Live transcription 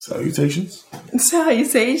Salutations.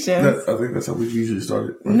 Salutations. I think that's how we usually start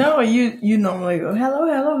it. Right? No, you normally go, hello.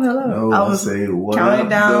 No, I say, what up,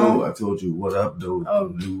 down. though? I told you, what up, though? Oh,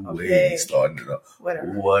 new okay. way starting it up.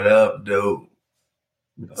 Whatever. What up, though?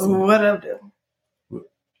 What up, though?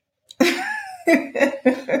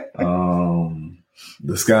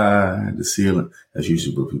 The sky, the ceiling. That's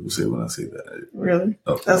usually what people say when I say that. Really?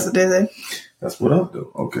 Okay. That's what they say? That's what up,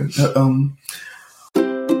 though. Okay.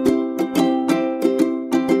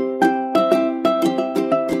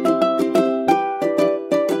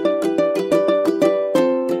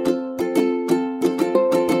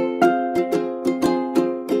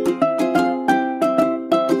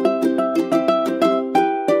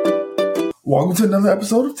 Welcome to another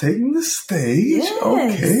episode of Taking the Stage. Yes.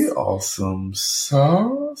 Okay, awesome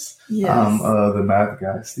sauce. Yes. I'm the math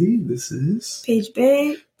guy, Steve. This is Paige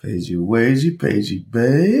Babe. Paigey Wagey, Paigey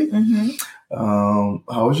Babe. Mm-hmm.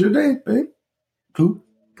 How was your day, babe? Poop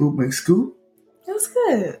makes scoop. It was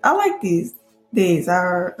good. I like these days.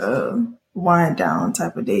 Our wind down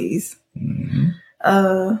type of days. Mm-hmm.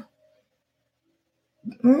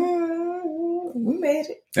 We made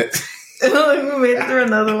it. We made it through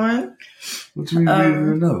another one. What you mean we made it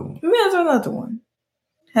through another one? We made it through another one.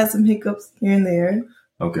 Had some hiccups here and there.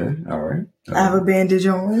 Okay, all right. I have a bandage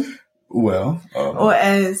on. Well. Or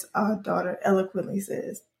as our daughter eloquently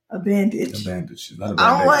says, a bandage. A bandage. Not a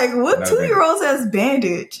I'm like, what 2-year-old says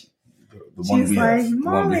bandage? The one She's like,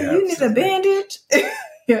 Mommy, you need a bandage?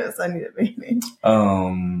 Yes, I need a bandage.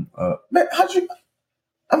 Man,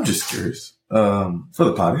 I'm just curious. For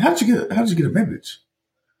the potty, how'd you get a bandage?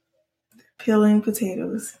 Peeling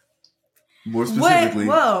potatoes. More specifically,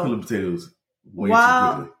 peeling potatoes way too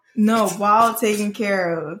quickly. No, while taking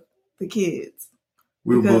care of the kids.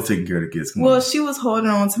 We were both taking care of the kids. She was holding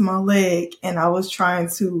on to my leg, and I was trying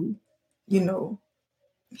to,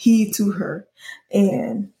 heed to her.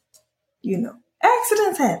 And,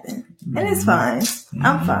 accidents happen. And it's fine. Mm-hmm.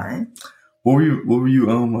 I'm fine. What were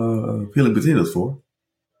you peeling potatoes for?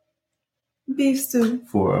 Beef stew.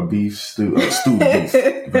 For a beef stew. Stew beef.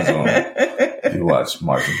 If you watch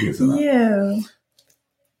Martin Kids. Yeah.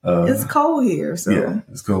 It's cold here, so. Yeah,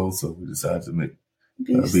 it's cold, so we decided to make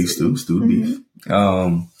beef stew. Stewed beef. You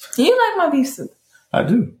like my beef stew? I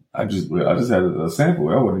do. I just had a sample.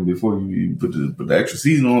 I wasn't before you put the extra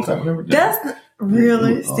seasoning on top of everything. That's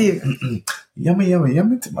really, Steven. Yummy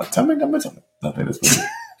to my tummy. I think that's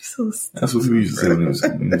what that's what we used to say when it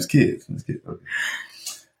was kids. Okay.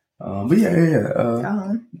 But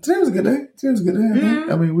yeah. Today was a good day.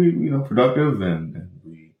 Mm-hmm. I mean, we productive and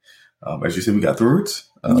we, as you said, we got through it.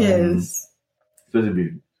 Yes. Especially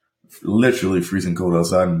being literally freezing cold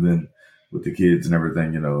outside, and then with the kids and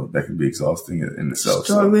everything, that can be exhausting in itself.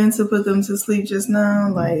 Struggling to put them to sleep just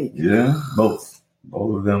now, like. Yeah, both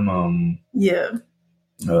of them. Yeah.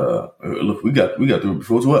 Look, we got through it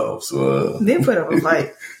before 12, so they put up a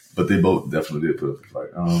fight. But they both definitely did put up a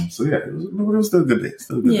fight. So yeah, it was still a good day.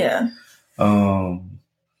 Yeah. Well,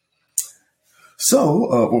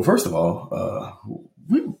 first of all,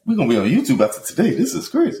 we're gonna be on YouTube after today. This is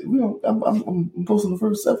crazy. I'm posting the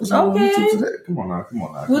first episode on YouTube today. Come on now.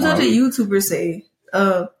 What did the YouTubers say?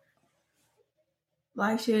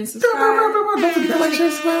 Like, share, and subscribe. Don't forget to like,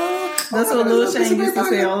 share, subscribe. That's what Lil Shane used to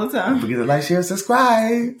say all the time. Don't forget to like, share,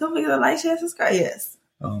 subscribe. Don't forget to like, share, subscribe. Yes.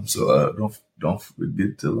 So don't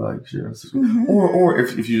forget to like, share, and subscribe. Mm-hmm. Or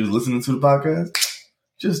if you're just listening to the podcast,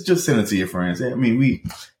 just send it to your friends. I mean, we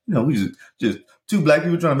just two black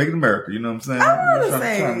people trying to make it America. You know what I'm saying? I want to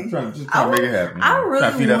say, trying to make it happen. I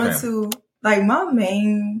really want to. Like, my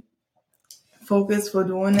main focus for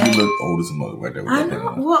doing that. You look old as a mother right there. I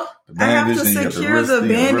know. Well, I have to secure the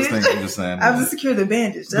bandage. I have to secure the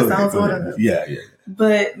bandage. That sounds old enough. Yeah.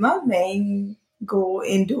 But my main goal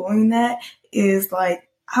in doing that is, like,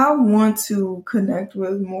 I want to connect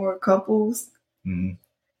with more couples. Mm-hmm.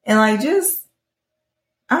 And, like, just,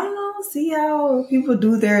 I don't know, see how people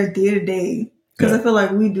do their day-to-day. Because I feel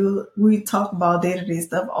like we talk about day-to-day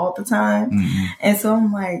stuff all the time. Mm-hmm. And so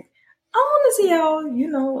I'm like, I want to see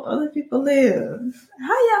how, other people live.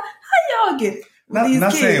 How y'all get it?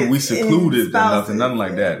 Not saying we secluded or nothing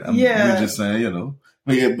like that. We're just saying,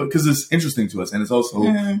 because it's interesting to us. And it's also,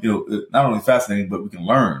 not only fascinating, but we can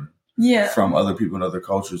learn from other people and other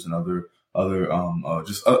cultures and other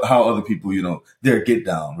just how other people, their get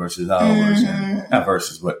down versus ours. And not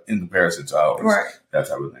versus, but in comparison to ours. Right. That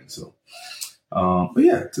type of thing. So, but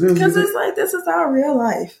yeah. Because it's like, this is our real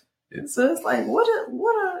life. Yeah. So it's like, what's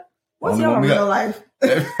your real life?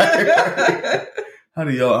 How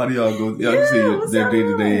do y'all go? Y'all can see their day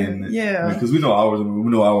to day, and because we know ours, we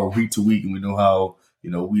know our week to week, and we know how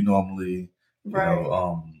we normally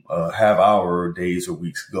have our days or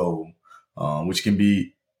weeks go, which can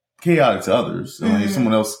be chaotic to others. So if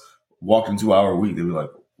someone else walked into our week, they'd be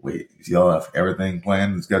like, wait, y'all have everything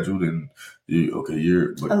planned and scheduled, and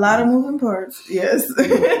you're a lot of moving parts. Yes.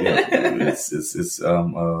 It's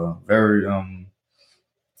very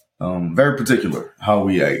very particular how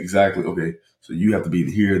we exactly. Okay, so you have to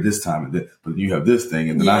be here this time, but you have this thing,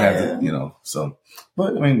 and then I have to, So,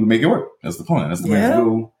 but I mean, we make it work. That's the plan. That's the way to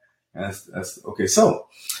go. That's okay. So,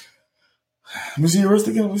 let me see your wrist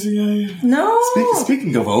again. Let me see. No.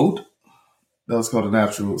 Speaking of old, that was called a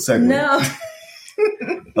natural segue.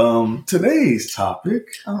 No. Today's topic.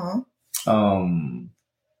 I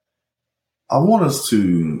want us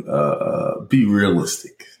to be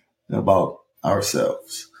realistic about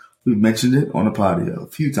ourselves. We mentioned it on the pod a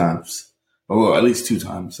few times, or at least 2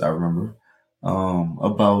 times, I remember,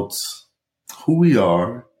 about who we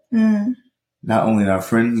are, not only in our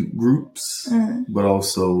friend groups, but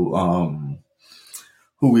also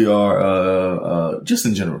who we are just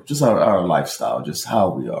in general, just our lifestyle, just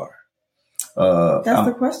how we are. That's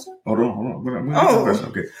the question? Hold on. The question.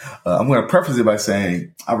 Okay. I'm going to preface it by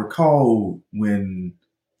saying I recall when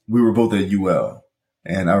we were both at UL,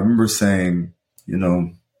 and I remember saying,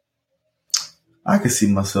 I could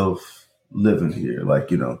see myself living here.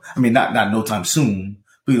 Like, I mean, not no time soon,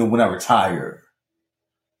 but, when I retire,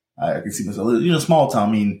 I could see myself, small town,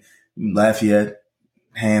 I mean, Lafayette,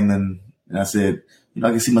 Hammond. And I said, I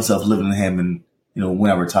can see myself living in Hammond, when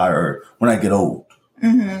I retire, or when I get old.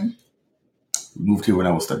 Mm-hmm. We moved here when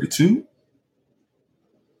I was 32.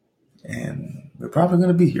 And we're probably going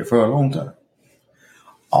to be here for a long time.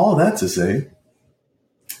 All that to say,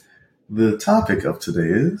 the topic of today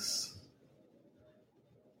is...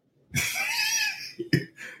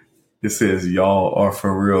 It says, y'all are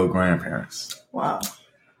for real grandparents. Wow.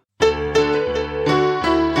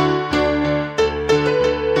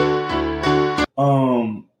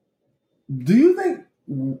 Do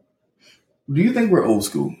you think we're old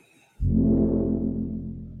school?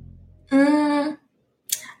 I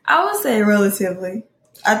would say relatively.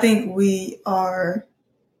 I think we are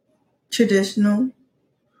traditional.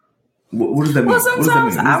 What does that mean? Well,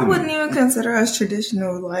 sometimes I wouldn't even consider us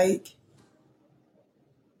traditional. Like,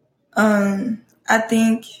 I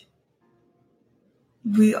think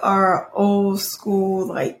we are old school,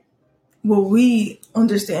 like what we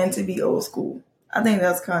understand to be old school. I think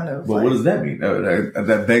that's kind of. But what does that mean?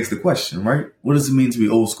 That begs the question, right? What does it mean to be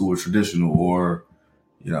old school or traditional, or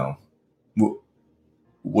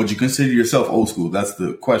would you consider yourself old school? That's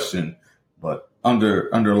the question. But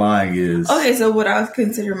underlying is okay. So would I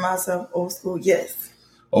consider myself old school? Yes.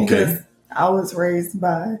 Okay. Because I was raised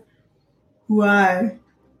by who I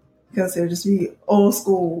consider to be old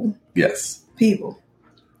school. Yes. People.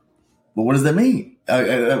 But what does that mean?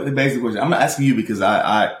 It begs the question. I'm not asking you because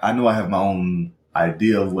I know I have my own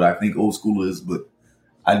idea of what I think old school is, but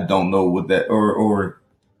I don't know what that or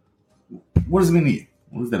what does it mean to you?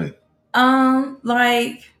 What does that mean?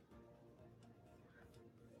 Like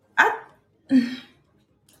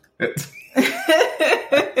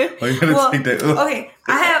okay,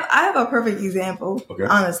 I have a perfect example,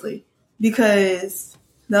 honestly, because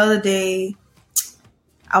the other day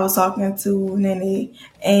I was talking to Nene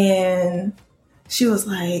and she was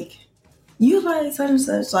like, you like such and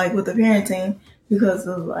such, like with the parenting, because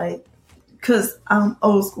I'm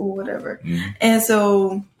old school, whatever. Mm-hmm. And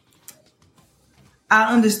so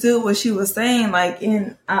I understood what she was saying, like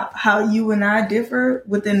in how you and I differ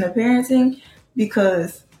within the parenting,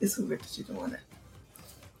 because it's so weird that you're doing it.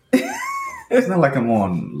 It's not like I'm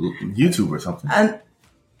on YouTube or something.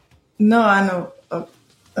 No, I know. Oh,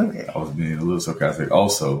 okay. I was being a little sarcastic.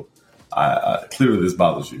 Also, I clearly this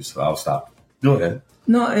bothers you, so I'll stop. Go ahead.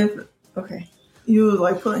 No, okay. You were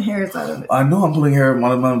like pulling hairs out of it. I know I'm pulling hair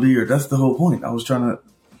out of my beard. That's the whole point. I was trying to.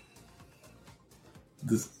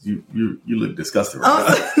 You look disgusted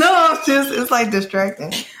right now. No, it's like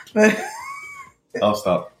distracting. But I'll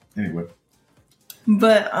stop anyway.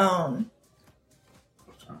 But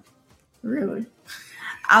really,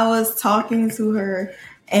 I was talking to her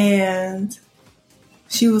and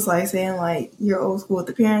she was like saying like you're old school with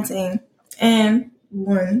the parenting, and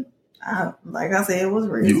like I said, it was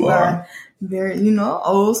raised by very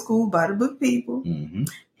old school by the book people, mm-hmm.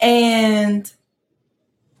 and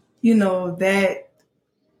that.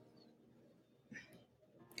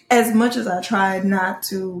 As much as I tried not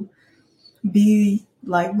to be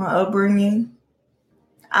like my upbringing,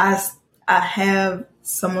 I have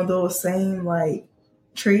some of those same like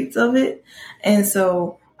traits of it, and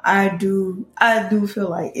so I do feel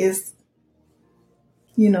like it's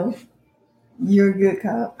you're a good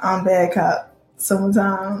cop, I'm bad cop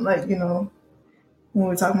sometimes, like when we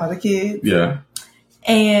were talking about the kids. Yeah.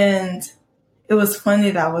 And it was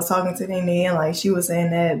funny that I was talking to Nene and like she was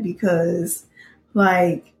saying that because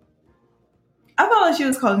like I felt like she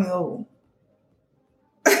was calling me old.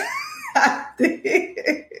 I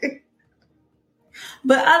did.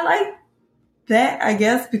 But I like that, I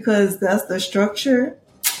guess, because that's the structure.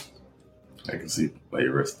 I can see by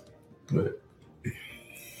your wrist. But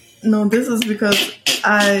no, this is because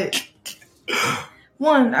our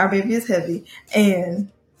baby is heavy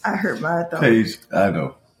and I hurt my thumb. Paige, I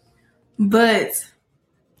know. But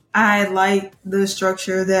I like the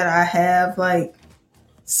structure that I have like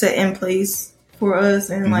set in place for us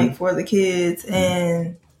and like for the kids,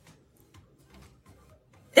 and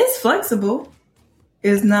it's flexible.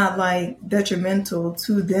 It's not like detrimental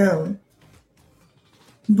to them,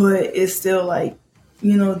 but it's still like,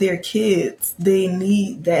 you know, they're kids. They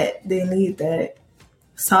need that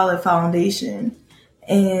solid foundation,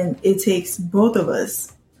 and it takes both of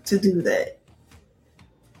us to do that.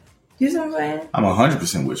 You see what I'm saying? I'm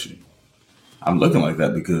 100% with you. I'm looking like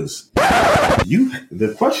that because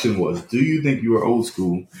the question was, do you think you are old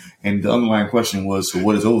school? And the underlying question was, so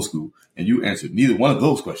what is old school? And you answered neither one of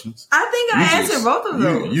those questions. I think I answered both of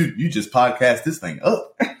those. You just podcast this thing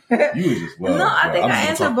up. You was just, well, no, I think I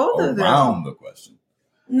answered both of them. Around the question.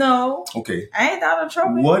 No. Okay. I ain't out of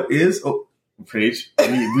trouble. What is, Paige, I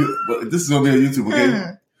mean, this is going to be on YouTube,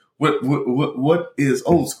 okay? What is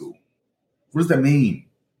old school? What does that mean?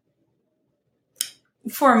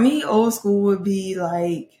 For me, old school would be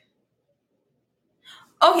like,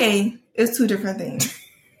 okay, it's two different things.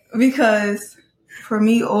 Because for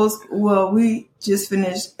me, old school, well, we just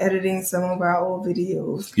finished editing some of our old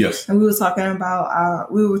videos. Yes. And we were talking about our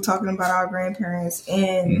grandparents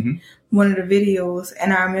in one of the videos.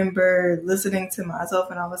 And I remember listening to myself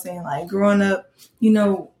and I was saying like, growing up, you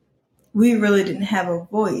know, we really didn't have a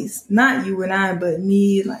voice. Not you and I, but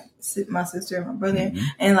me, like my sister and my brother.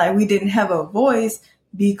 And like, we didn't have a voice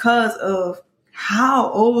because of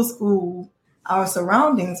how old school our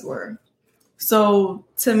surroundings were. So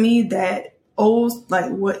to me, that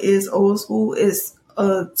what is old school is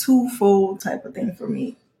a twofold type of thing for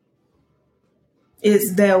me.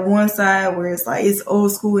 It's that one side where it's like, it's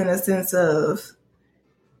old school in a sense of,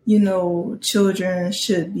 you know, children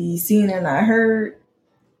should be seen and not heard.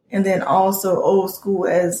 And then also old school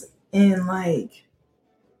as in like,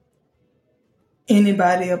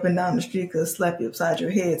 anybody up and down the street could slap you upside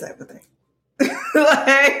your head type of thing.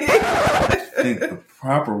 I think the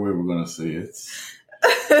proper way we're going to say it is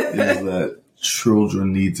that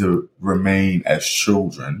children need to remain as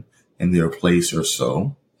children in their place or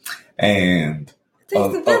so. And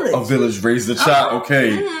a village raised a child.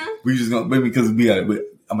 Okay. We just going to, maybe because we got it, but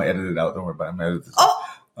I'm going to edit it out. Don't worry about it. I'm going to edit this.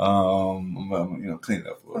 I'm going to clean it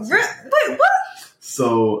up for us. Wait, what?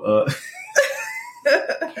 So,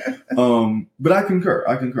 but I concur.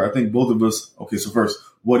 I think both of us. Okay, so first,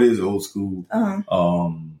 what is old school? I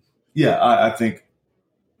think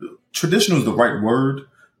traditional is the right word,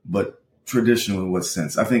 but traditional in what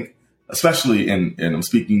sense? I think, especially and I'm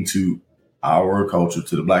speaking to our culture,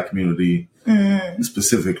 to the Black community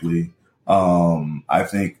specifically. I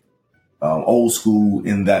think old school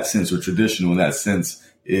in that sense, or traditional in that sense,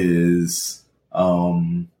 is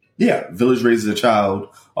village raises a child.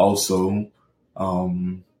 Also,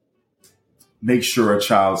 make sure a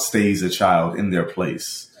child stays a child in their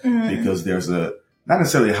place, because there's a not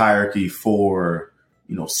necessarily hierarchy for,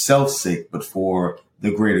 you know, self's sake, but for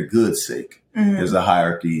the greater good's sake. There's a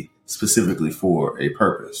hierarchy specifically for a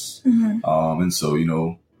purpose. And so, you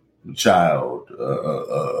know, a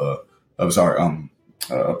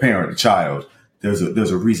parent, a child, there's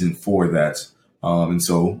a reason for that. And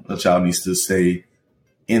so a child needs to stay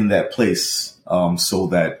in that place, so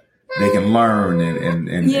that they can learn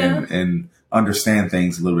and understand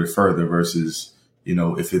things a little bit further versus, you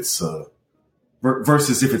know, if it's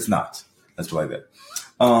versus if it's not. Let's put it like that.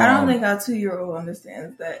 I don't think our 2-year-old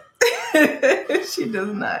understands that. She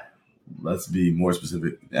does not. Let's be more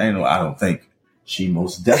specific. I don't think she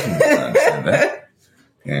most definitely doesn't understand that.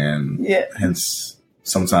 And hence,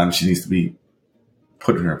 sometimes she needs to be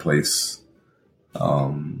put in her place.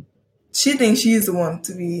 She thinks she's the one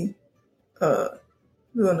to be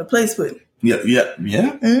doing the place with. Yeah.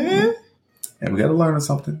 And we got to learn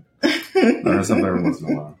something. Learn something every once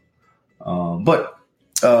in a while. But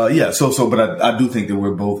I do think that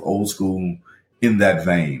we're both old school in that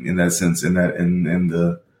vein, in that sense, in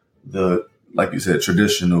the like you said,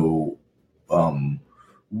 traditional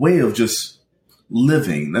way of just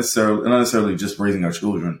living, not necessarily just raising our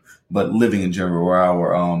children, but living in general, or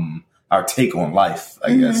our take on life,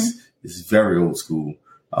 I guess, is very old school.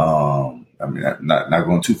 I mean, not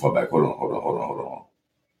going too far back. Hold on.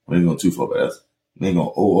 We ain't going too far back. We ain't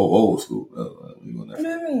going old school. We ain't going that. What do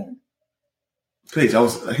you mean? Paige, I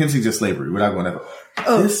was hinting to slavery. We're not going that far.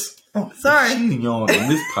 Oh, sorry. Cheating on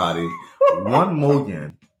this potty one more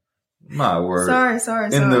again. My word.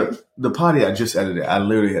 Sorry. In the potty I just edited, I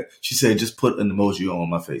literally had, she said, just put an emoji on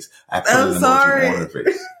my face. I put an emoji on her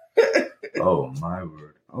face. Oh, my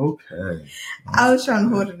word. Okay. I was trying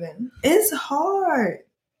to hold it in. It's hard.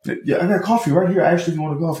 Yeah, I got coffee right here. I actually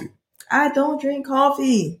want a coffee. I don't drink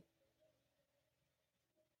coffee.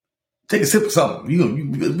 Take a sip of something.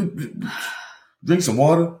 You drink some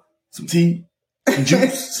water, some tea, some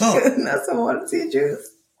juice, something. Not some water, tea, juice.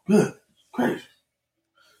 Good. Great.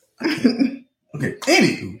 Okay.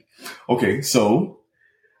 Anywho. Okay, so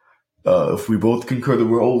if we both concur that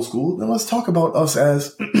we're old school, then let's talk about us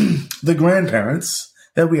as the grandparents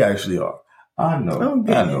that we actually are. I know.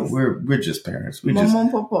 We're just parents. We got a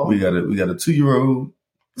 2-year-old,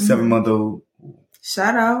 7-month-old.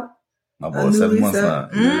 Shout out. My boy, 7 months now.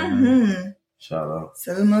 Mm-hmm. Shout out.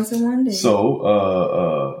 7 months and 1 day.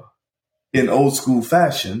 So, in old school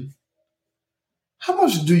fashion, how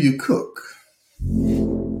much do you cook?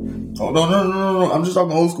 Oh, no. I'm just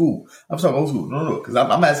talking old school. No. Because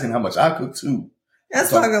I'm asking how much I cook too.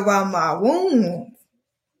 Let's talk about my wounds.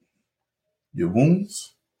 Your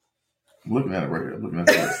wounds? I'm looking at it right here.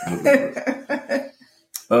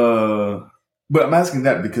 But I'm asking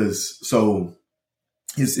that because, so,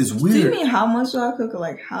 it's weird. Do you mean how much do I cook or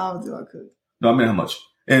like how do I cook? No, I mean how much.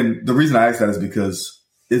 And the reason I ask that is because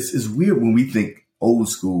it's weird when we think old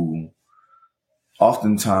school.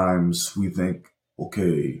 Oftentimes we think,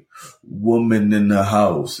 okay, woman in the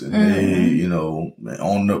house and they,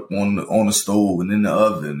 on the stove and in the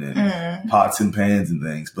oven and pots and pans and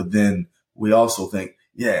things. But then we also think,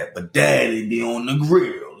 yeah, but daddy be on the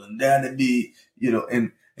grill and daddy be,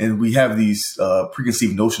 and we have these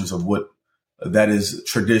preconceived notions of what that is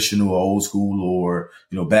traditional or old school or,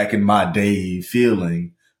 back in my day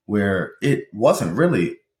feeling where it wasn't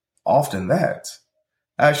really often that.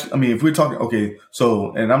 Actually, I mean, if we're talking, okay,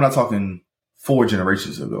 so, and I'm not talking 4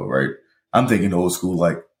 generations ago, right? I'm thinking old school,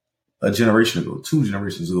 like a generation ago, 2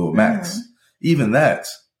 generations ago, max. Even that,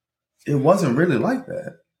 it wasn't really like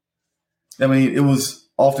that. I mean, it was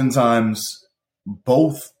oftentimes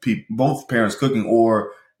both parents cooking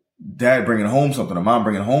or dad bringing home something or mom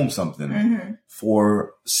bringing home something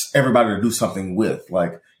for everybody to do something with.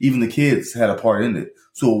 Like even the kids had a part in it.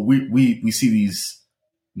 So we see these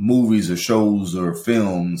movies or shows or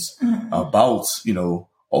films about,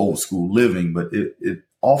 old school living, but it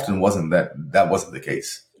often wasn't that wasn't the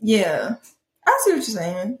case. Yeah. I see what you're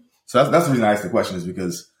saying. So that's the reason I asked the question is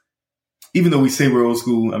because even though we say we're old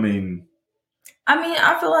school, I mean,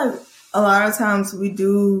 I feel like a lot of times we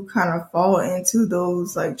do kind of fall into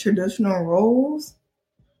those like traditional roles.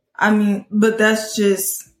 But that's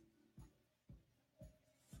just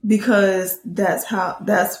because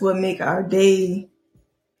that's what make our day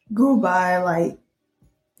go by like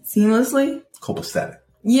seamlessly. Copacetic.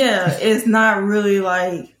 Yeah, it's not really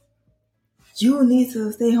like you need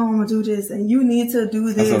to stay home and do this and you need to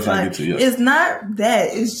do this. Like it's not that.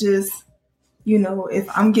 It's just, if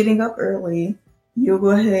I'm getting up early, you'll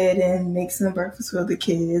go ahead and make some breakfast for the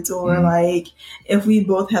kids. Or like if we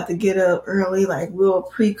both have to get up early, like we'll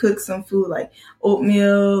pre-cook some food like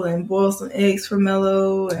oatmeal and boil some eggs for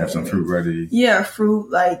Mello. And have some fruit ready. Yeah,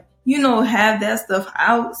 fruit. Like, have that stuff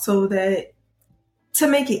out so that to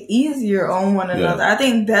make it easier on one another. I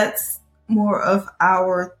think that's more of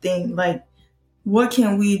our thing. Like, what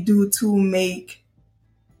can we do to make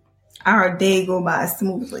our day go by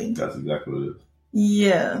smoothly? That's exactly what it is.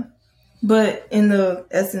 Yeah. But in the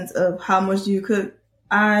essence of how much do you cook,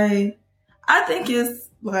 I think it's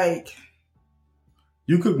like...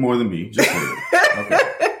 You cook more than me. Just okay.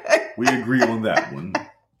 We agree on that one.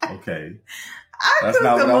 Okay. That's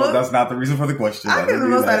not the reason for the question. I cook the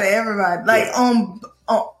most out of everybody. Like, on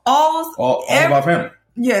all of our family.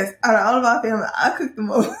 Yes, out of all of our family, I cook the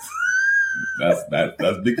most. That's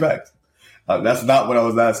big facts. That's not what I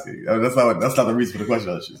was asking. That's not the reason for the question,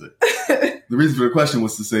 I should say. The reason for the question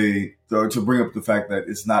was to bring up the fact that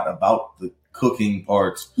it's not about the cooking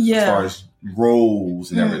parts as far as roles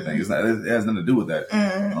and everything. It has nothing to do with that.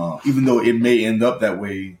 Even though it may end up that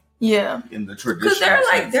way. Yeah. In the tradition.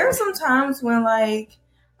 Because there are some times when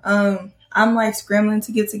I'm like scrambling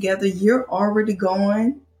to get together. You're already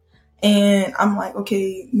going. And I'm like,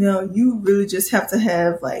 okay, Mel, you really just have to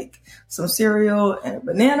have like some cereal and a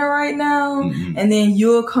banana right now. Mm-hmm. And then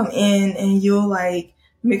you'll come in and you'll like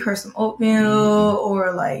make her some oatmeal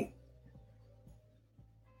or like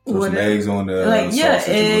some eggs on the eggs,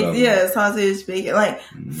 sausage, bacon, like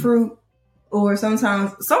fruit. Or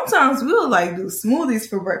sometimes we'll like do smoothies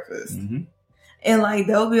for breakfast. Mm-hmm. And like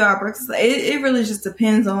that'll be our breakfast. It really just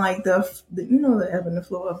depends on like the ebb and the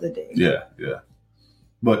flow of the day. Yeah, yeah.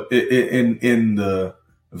 But in the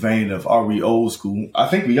vein of are we old school? I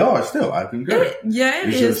think we are still. I concur.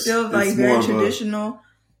 It is still like very traditional.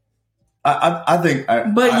 I think.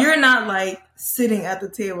 But you're not like sitting at the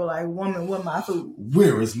table like, woman, what my food?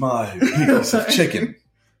 Where is my piece of chicken?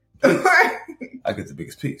 I get the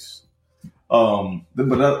biggest piece. But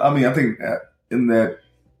I think in that,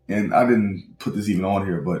 and I didn't put this even on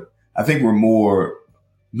here, but I think we're more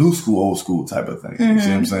new school, old school type of thing. Mm-hmm. You see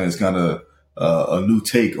what I'm saying? It's kind of a new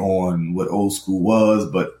take on what old school was,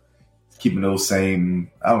 but keeping those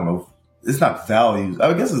same, I don't know, it's not values.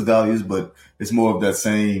 I guess it's values, but it's more of that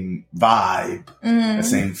same vibe, the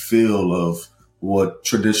same feel of what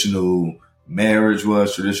traditional marriage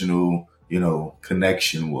was, traditional,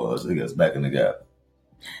 connection was, I guess, back in the gap.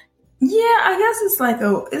 Yeah, I guess it's like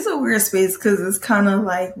it's a weird space because it's kind of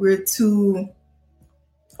like we're too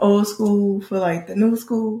old school for like the new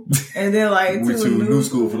school, and then like we're too new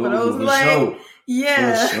school for those like, show.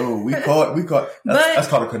 Yeah, for sure. We caught. That's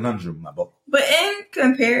called a conundrum, my boy. But in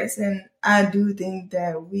comparison, I do think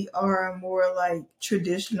that we are more like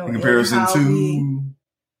traditional. In comparison to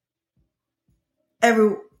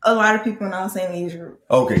a lot of people in our same age group.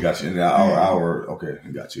 Okay, gotcha. Okay,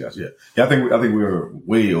 gotcha. Yeah, I think we're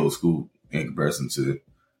way old school in comparison to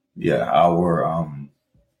our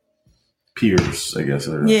peers, I guess.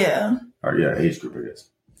 Or age group, I guess.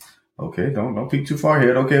 Okay, don't peek too far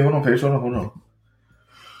ahead. Okay, hold on, Paige. Hold on.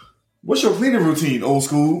 What's your cleaning routine, old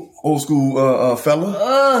school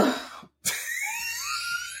fella?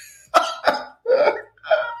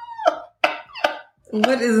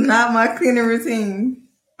 What is not my cleaning routine?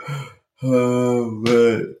 Oh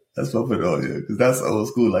man, that's what I put on here because that's old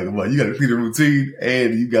school. Like, you got to clean a routine,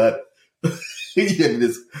 and you got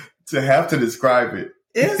this to have to describe it.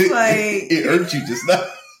 It's like it irked you just now.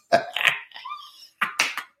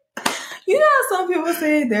 You know how some people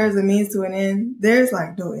say there's a means to an end. There's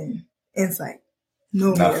like no end in sight.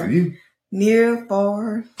 No, not for you. Near,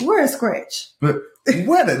 far, where is scratch? But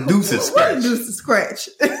where the deuce is scratch? Where the deuce is scratch?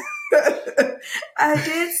 I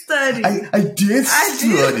did study. I did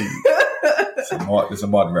study. It's a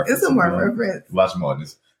Martin reference. It's a Martin reference. Watch Martin.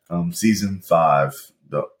 Season 5.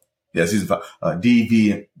 Season 5.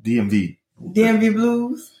 DMV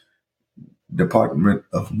Blues. Department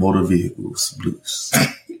of Motor Vehicles Blues.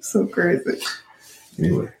 So crazy.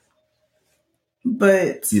 Anyway.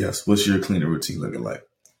 But yes, what's your cleaning routine looking like?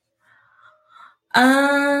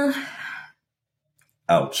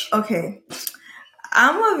 Ouch. Okay.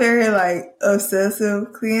 I'm a very like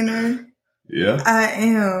obsessive cleaner. Yeah. I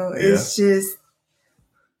am. Yeah. It's just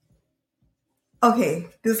okay,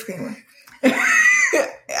 disclaimer.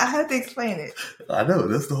 I have to explain it. I know.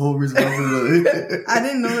 That's the whole reason why I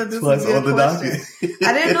didn't know that this was a question.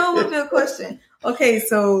 I didn't know it would be a question. Okay,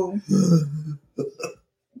 so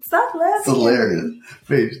stop laughing. It's hilarious.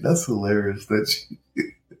 Paige, that's hilarious that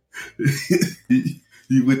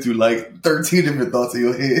you went through like 13 different thoughts in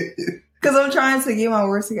your head. Because I'm trying to get my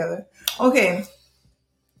words together. Okay.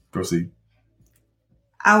 Proceed.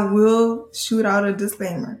 I will shoot out a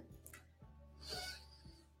disclaimer.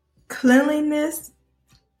 Cleanliness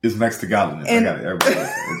is next to godliness. I got it.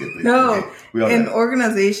 Everybody. No, in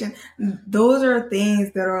organization, those are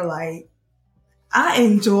things that are like, I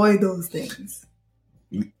enjoy those things.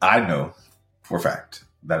 I know for a fact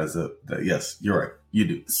that is yes, you're right. You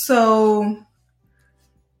do. So,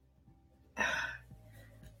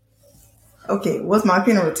 okay, what's my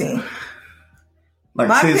cleaning routine?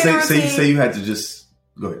 Like, say you had to just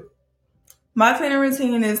go ahead. My cleaning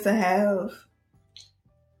routine is to have.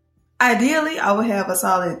 Ideally, I would have a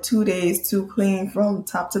solid 2 days to clean from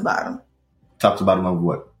top to bottom. Top to bottom of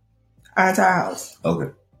what? Our entire house.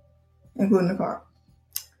 Okay. Including the car.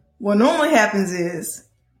 What normally happens is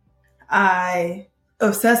I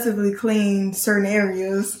obsessively clean certain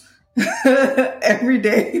areas every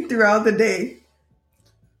day throughout the day.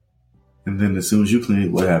 And then as soon as you clean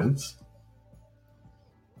it, what happens?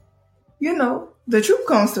 The truth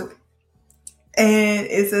comes through. And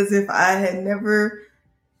it's as if I had never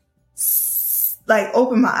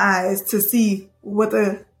opened my eyes to see what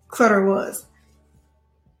the clutter was.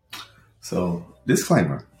 So,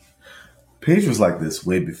 disclaimer. Paige was like this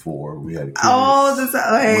way before we had kids. Oh, this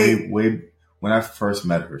way when I first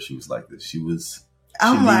met her, she was like this. She needed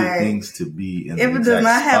things to be in. If it does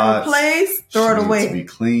not have a place, throw it away. To be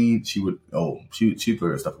clean, she throw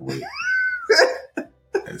her stuff away.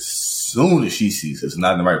 As soon as she sees it's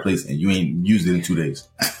not in the right place, and you ain't used it in 2 days.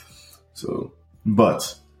 So,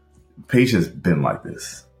 but Paige has been like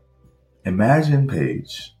this Imagine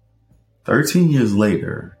Paige, 13 years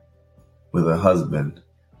later, with a husband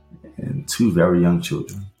and 2 very young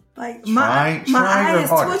children. Like my eye is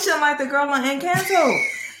twitching like the girl on Encanto.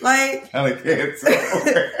 Like my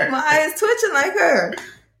eye is twitching like her.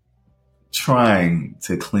 Trying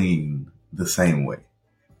to clean the same way.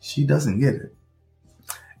 She doesn't get it.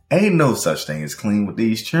 Ain't no such thing as clean with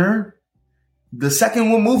these children. The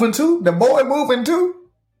second one moving too. The boy moving too.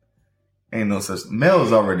 Ain't no such. Mel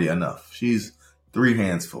is already enough. She's 3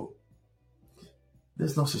 hands full.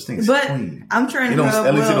 There's no such thing as clean. I'm trying to help.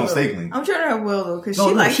 At least it don't stay clean. I'm trying to help Will though, because she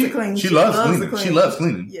likes to clean. She loves cleaning. She loves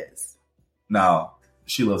cleaning. Yes. Now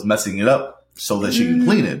she loves messing it up so that she can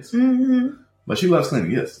clean it. Mm-hmm. But she loves cleaning.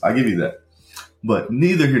 Yes, I give you that. But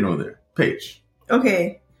neither here nor there. Paige.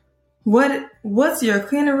 Okay. What's your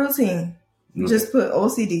cleaning routine? Okay. Just put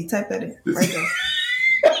OCD. Type that in right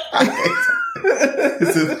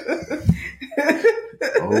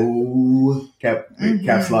there.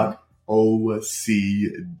 Caps lock.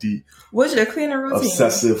 OCD. What's your cleaning routine?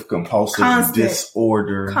 Obsessive compulsive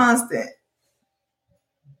disorder. Constant.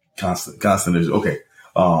 Okay.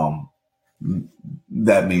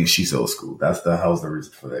 That means she's old school. How's the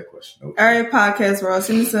reason for that question. Okay. All right, podcast world.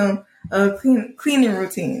 Send me some cleaning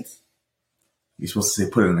routines. You're supposed to say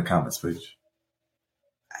put it in the comments page.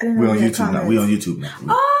 We're on YouTube now. We're on YouTube now.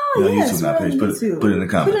 We're on YouTube now, page. Put it in the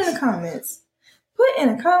comments. Put it in the comments. Put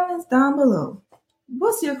in the comments down below.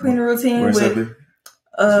 What's your cleaning routine with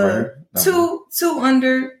two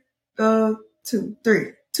under 3.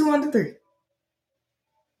 2 under 3.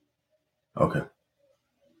 Okay.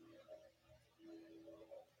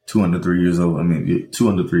 2 under 3 years old. I mean, 2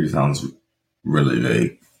 under 3 sounds really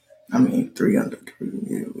vague. I mean, 3 under 3.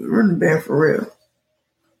 Yeah, we're really bad for real.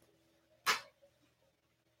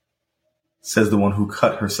 Says the one who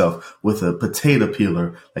cut herself with a potato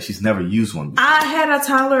peeler like she's never used one before. I had a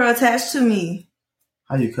toddler attached to me.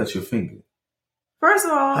 How you cut your finger? First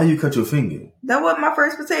of all, how you cut your finger? That wasn't my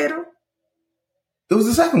first potato. It was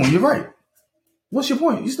the second one. You're right. What's your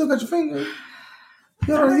point? You still got your finger.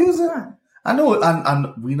 You don't use it. I know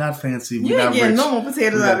it. We not fancy. You ain't getting no more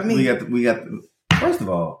potatoes out of me. We got. First of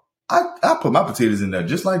all, I put my potatoes in there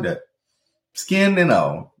just like that, skin and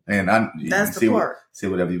all. And that's the part. Say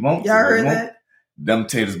whatever you want. Y'all heard that? Them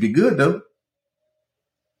potatoes be good though.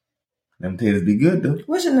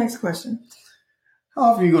 What's your next question? How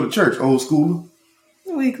often you go to church, old school?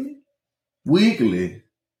 Weekly.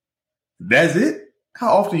 That's it?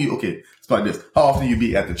 How often you? Okay, it's like this. How often you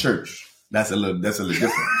be at the church? That's a little different.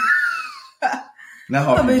 Now,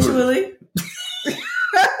 how habitually,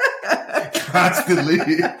 constantly,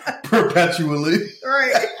 perpetually,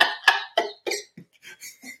 right?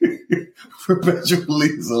 Perpetually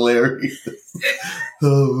is hilarious.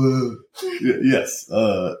 Yes.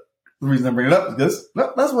 The reason I bring it up is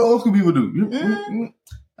because that's what old school people do. Mm-hmm.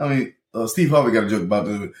 I mean, Steve Harvey got a joke about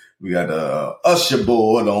this. We got Usher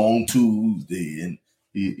board on Tuesday, and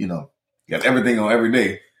you got everything on every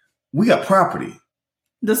day. We got property.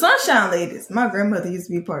 The Sunshine Ladies. My grandmother used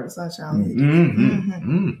to be part of the Sunshine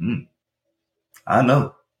Ladies. I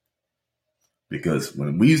know. Because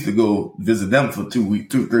when we used to go visit them for 3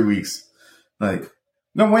 weeks, like,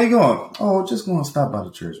 no, where you going? Oh, just going to stop by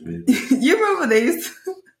the church, baby. You remember they used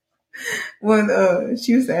to, when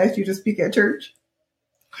she used to ask you to speak at church?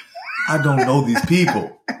 I don't know these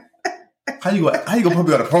people. How you gonna put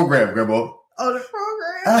me on a program, Grandma? Oh, the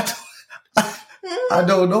program? I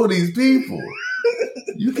don't know these people.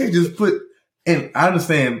 You can't just put, and I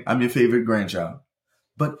understand I'm your favorite grandchild,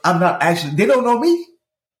 but I'm not actually, they don't know me.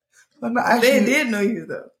 I'm not actually. They did know you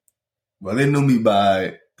though. Well, they knew me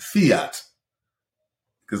by fiat.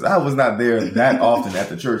 Because I was not there that often at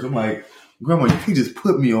the church. I'm like, Grandma, you can't just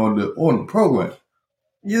put me on the program.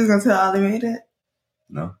 You was gonna tell Ollie made that?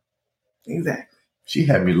 No. Exactly. She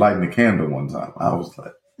had me lighting a candle one time. I was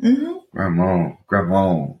like, Grandma.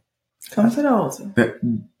 Come to the altar.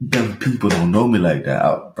 Them people don't know me like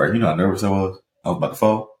that. You know how nervous I was? I was about to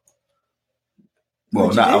fall.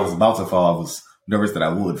 Well, I was about to fall. I was nervous that I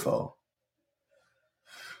would fall.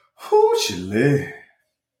 Whoo, chilly.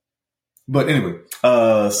 But anyway,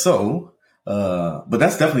 but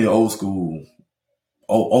that's definitely an old school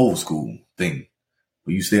thing.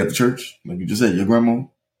 When you stay at the church, like you just said, your grandma.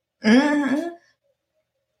 Mm-hmm.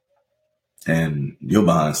 And your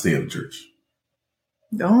behind stay at the church.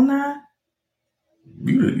 Don't I?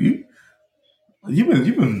 You've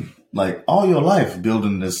been like all your life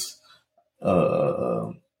building this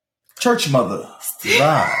church mother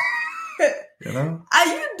vibe. You know?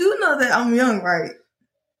 You do know that I'm young, right?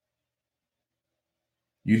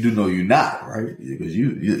 You do know you're not, right? Because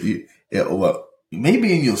you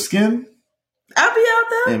maybe in your skin, I'll be out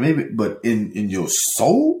there. And maybe, but in your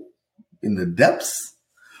soul, in the depths,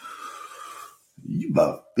 you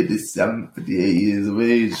about 57, 58 years of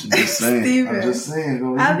age. I'm just saying. Steven, I'm just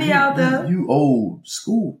saying. I'll be out there. You old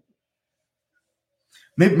school.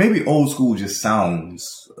 Maybe old school just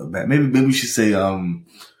sounds bad. Maybe we should say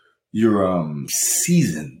you're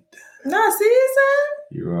seasoned. Not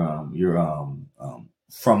seasoned? You're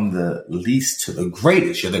from the least to the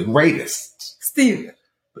greatest. You're the greatest. Steven.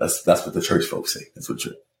 That's what the church folks say. That's what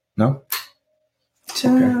no? Okay.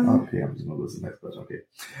 I'm just gonna go to the next question. Okay.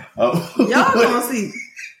 Y'all gonna see.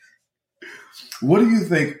 What do you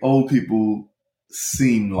think old people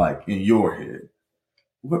seem like in your head?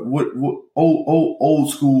 What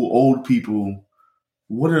old school old people?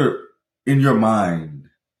 What are in your mind?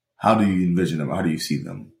 How do you envision them? How do you see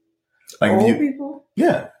them? Like old people?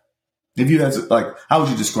 Yeah. If you had to, how would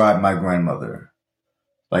you describe my grandmother?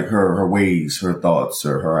 Like her ways, her thoughts,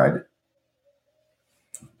 or her idea.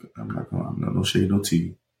 I'm no shade, no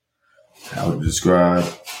tea. How would you describe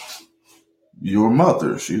your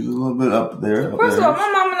mother? She's a little bit up there. First of all,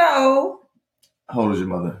 my mama not old. How old is your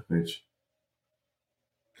mother, bitch?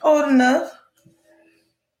 Old enough.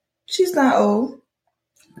 She's not old.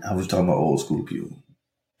 I was talking about old school people.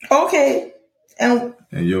 Okay. And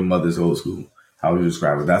your mother's old school. How would you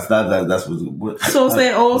describe it? That's what. So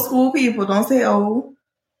say old school people. Don't say old.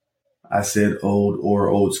 I said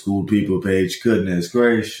old school people, Paige. Goodness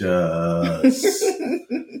gracious.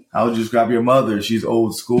 How would you describe your mother? She's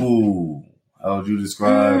old school. How would you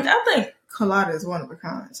describe? I think Carlotta is one of a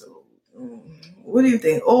kind. So, what do you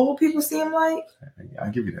think? Old people seem like? I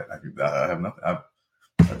give you that. I have nothing. I'm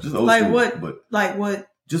just old like school. What? But like what?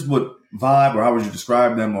 Just what vibe, or how would you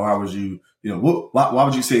describe them, or how would you, why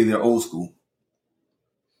would you say they're old school?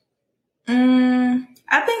 I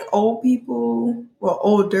think old people or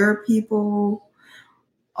older people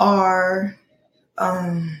are,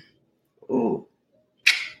 I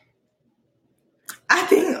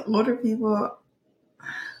think older people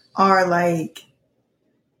are like.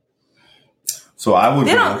 So I would.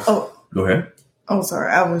 Go ahead. Oh,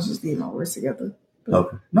 sorry. I was just getting my words together.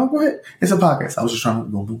 Okay. No, go ahead. It's a podcast. I was just trying to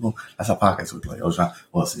boom. That's how podcasts would play. I was trying.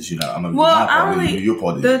 Well, since the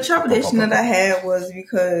trepidation that I had was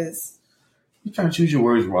because. You're trying to choose your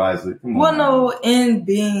words wisely.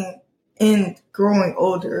 In growing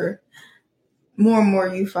older, more and more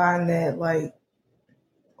you find that like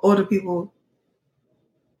older people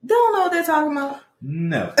don't know what they're talking about.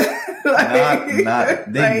 No,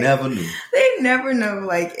 they never knew. They never know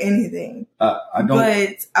like anything. I don't.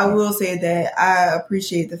 But I will say that I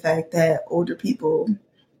appreciate the fact that older people,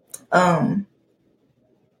 are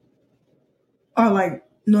like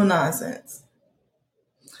no nonsense.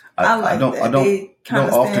 I don't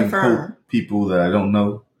often quote people that I don't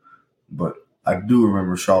know, but I do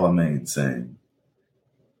remember Charlemagne saying,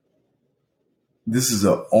 "This is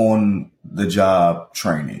a on-the-job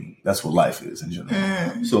training. That's what life is in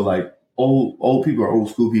general." So, like old people or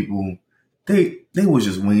old school people, they was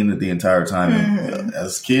just winging it the entire time. And,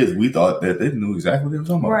 as kids, we thought that they knew exactly what they were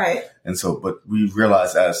talking about, right? And so, but we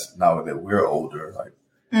realized as now that we're older, like.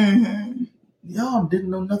 Y'all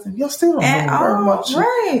didn't know nothing. Y'all still don't know very much.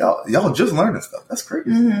 Right. Y'all just learning stuff. That's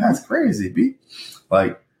crazy. That's crazy, B.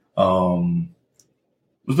 Like,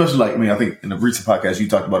 especially like, I think in the recent podcast, you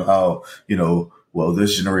talked about how,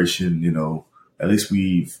 this generation, at least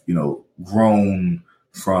we've, grown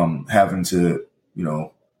from having to,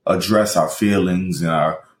 address our feelings and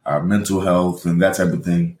our mental health and that type of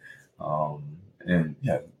thing. And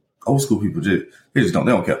yeah, old school people, they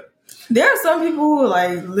don't care. There are some people who are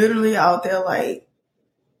like literally out there like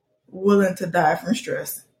willing to die from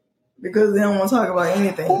stress because they don't want to talk about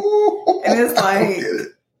anything. And it's like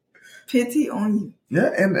pity on you. Yeah,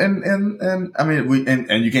 and I mean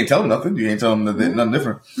and you can't tell them nothing. You can't tell them nothing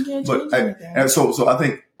different. But so I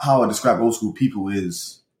think how I describe old school people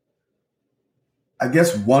is, I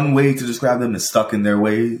guess one way to describe them is stuck in their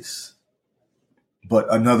ways,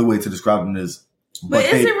 but another way to describe them is. But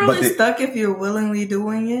is it really stuck if you're willingly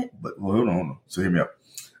doing it? But hold on. So hear me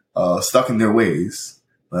out. Stuck in their ways.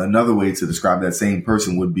 Another way to describe that same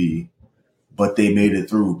person would be, but they made it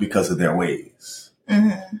through because of their ways.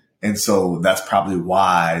 And so that's probably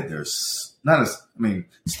why there's not as,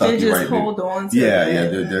 stuck. They just hold on to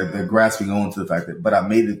it. They're grasping on to the fact that, but I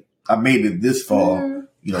made it this far,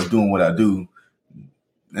 doing what I do.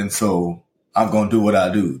 And so I'm going to do what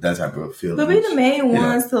I do. That type of feeling. But be the main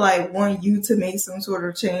ones to like want you to make some sort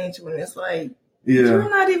of change when it's like, you're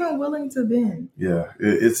not even willing to bend. Yeah.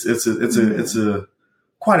 It's a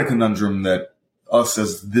quite a conundrum that us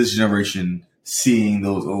as this generation seeing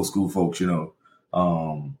those old school folks,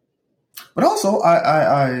 But also,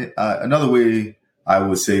 I another way I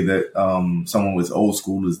would say that someone was old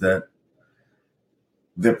school is that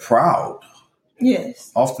they're proud.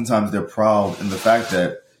 Yes. Oftentimes they're proud in the fact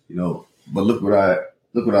that, but look what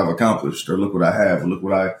I've accomplished, or look what I have, or look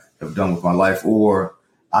what I have done with my life, or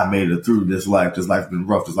I made it through this life. This life has been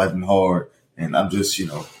rough. This life has been hard. And I'm just,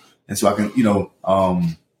 and so I can,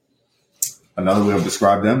 another way of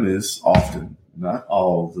describe them is often, not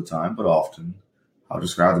all the time, but often, I'll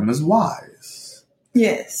describe them as wise.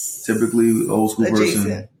 Yes. Typically, old school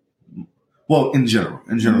person. Well, in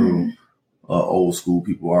general, old school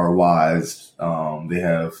people are wise. They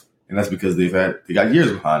have, and that's because they got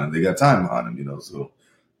years behind them. They got time behind them, so,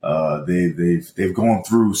 they've gone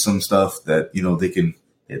through some stuff that,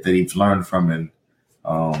 that they've learned from, and,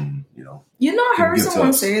 I heard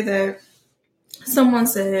someone say that someone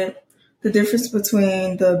said the difference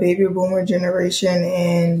between the baby boomer generation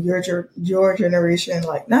and your generation,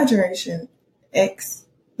 like not generation X,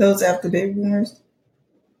 those after baby boomers,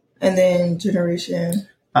 and then generation.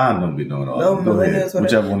 I don't be knowing all. Go ahead.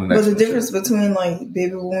 Whichever one. But the difference between like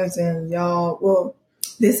baby boomers and y'all, well,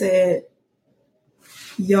 they said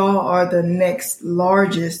y'all are the next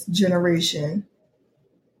largest generation,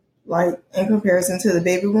 like in comparison to the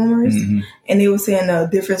baby boomers. Mm-hmm. And they were saying the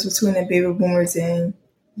difference between the baby boomers and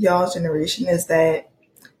y'all's generation is that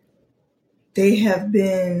they have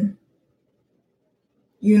been,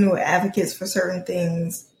 advocates for certain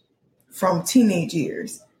things from teenage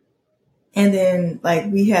years. And then, like,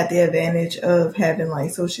 we had the advantage of having,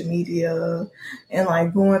 like, social media and,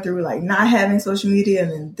 like, going through, like, not having social media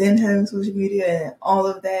and then having social media and all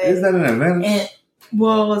of that. Is that an advantage? And,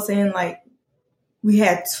 well, I was saying, like, we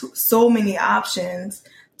had so many options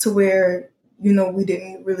to where, we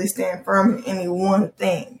didn't really stand firm in any one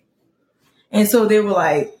thing. And so they were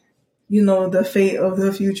like, the fate of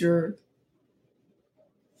the future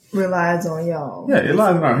relies on y'all. Yeah, it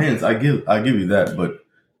lies in our hands. I give you that, but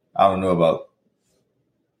I don't know about,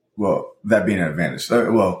 that being an advantage.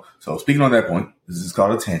 So speaking on that point, this is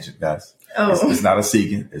called a tangent, guys. Oh. It's not a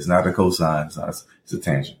secant. It's not a cosine. It's a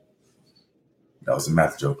tangent. That was a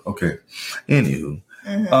math joke. Okay. Anywho.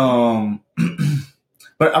 Mm-hmm.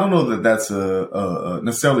 But I don't know that that's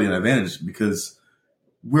necessarily an advantage, because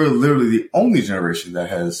we're literally the only generation that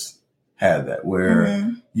has had that,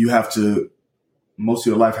 where you have to, most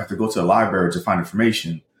of your life, have to go to a library to find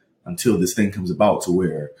information until this thing comes about, to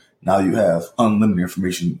where now you have unlimited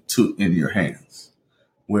information in your hands,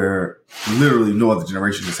 where literally no other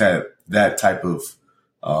generation has had that type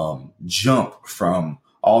of jump from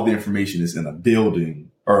all the information is in a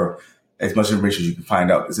building, or as much information as you can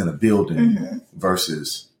find out is in a building,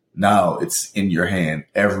 versus now it's in your hand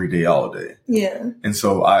every day, all day. Yeah. And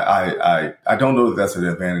so I don't know that that's an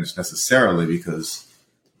advantage necessarily, because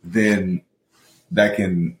then that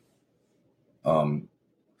can,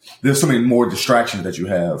 there's so many more distractions that you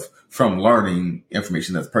have from learning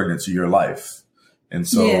information that's pertinent to your life. And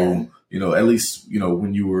so, at least,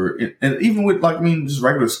 when you were and even with, like, just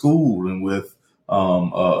regular school and with,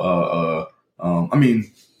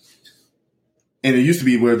 and it used to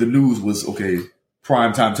be where the news was,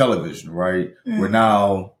 primetime television, right? Mm. Where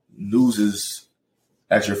now news is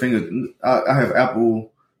at your finger. I have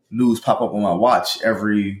Apple News pop up on my watch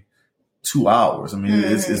every 2 hours.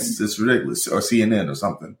 It's ridiculous. Or CNN or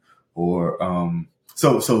something. Or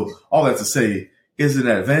so all that to say, is it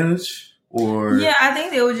an advantage? Or yeah, I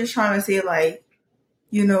think they were just trying to say, like,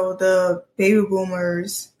 the baby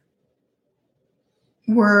boomers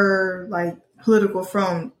were like political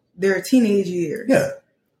from their teenage years. Yeah.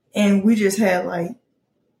 And we just had like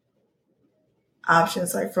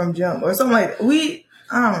options like from jump or something like that.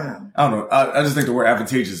 I don't know. I just think the word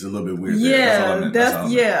advantageous is a little bit weird.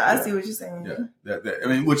 Yeah, I see what you're saying.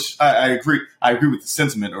 Yeah, which I agree. I agree with the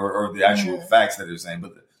sentiment or the actual facts that they're saying,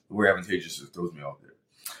 but the word advantageous just throws me off there.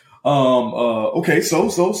 Okay, so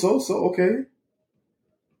okay.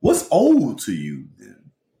 What's old to you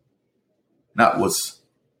then? Not what's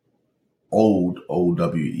old,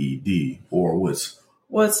 OWED, or what's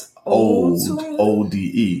old,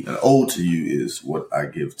 ODE. And old to you is what I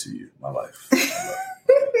give to you, my life.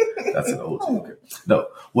 That's an old to you. Okay. No,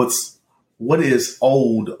 what is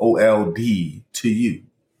old, OLD, to you?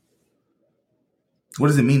 What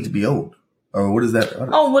does it mean to be old? Or what is that?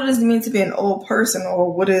 What does it mean to be an old person,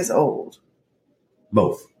 or what is old?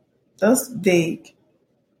 Both. That's vague.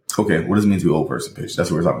 Okay, what does it mean to be an old person, Paige?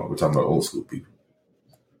 That's what we're talking about. We're talking about old school people.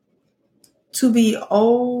 To be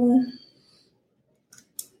old,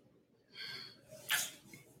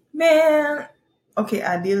 man, Okay,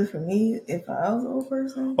 ideally for me, if I was an old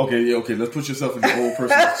person. Okay, yeah, okay. Let's put yourself in the old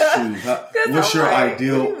person's shoes. What's your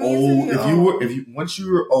ideal old? Once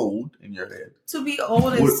you were old in your head, to be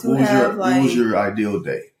old is to have like. What was your ideal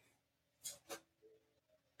day?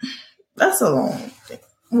 That's a long thing.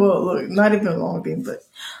 Well, look, not even a long thing, but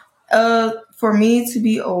for me to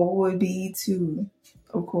be old would be to,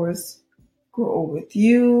 of course, grow old with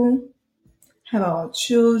you, have all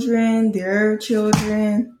children, their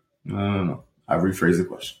children. No. I rephrase the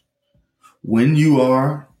question. When you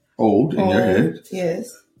are old in your head,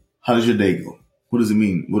 yes. How does your day go? What does it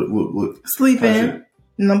mean? What? Sleeping,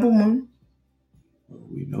 number one.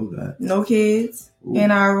 We know that. No kids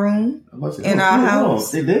in our room, in our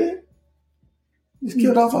house. They dead? Just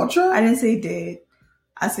killed off our child? I didn't say dead.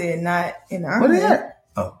 I said not in our home. Where they at?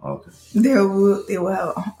 Oh, okay. They will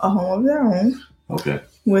have a home of their own. Okay.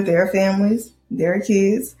 With their families, their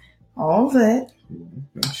kids, all of that.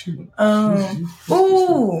 I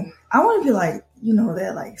want to be like,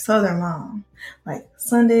 that like Southern mom. Like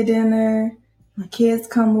Sunday dinner, my kids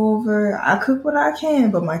come over. I cook what I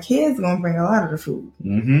can, but my kids going to bring a lot of the food.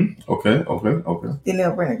 Mm-hmm. Okay. Then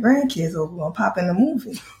they'll bring the grandkids over. We're going to pop in a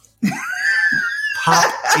movie.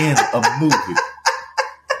 Pop in a movie.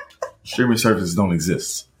 Streaming services don't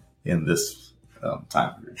exist in this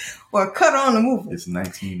time period. Well, cut on the movie. It's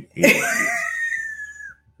 1980.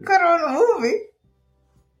 Cut on the movie.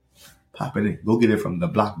 Pop it in. Go get it from the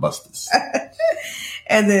Blockbusters.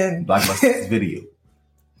 And then Blockbusters video.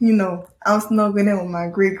 I'm snuggling in with my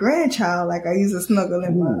great grandchild like I used to snuggle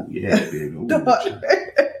in my daughter.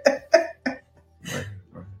 Right.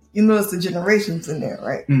 You notice the generations in there,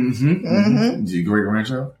 right? Mm-hmm. Is your great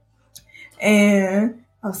grandchild? And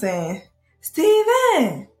I'm saying,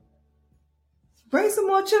 Steven, bring some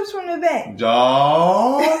more chips from the back.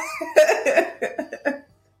 Dawg.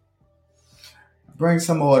 Bring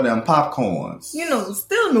some more of them popcorns.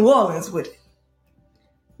 Still New Orleans with it.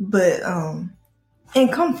 But in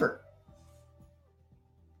comfort.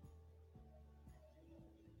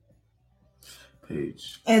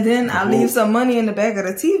 Page. And then I leave some money in the back of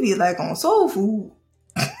the TV like on Soul Food.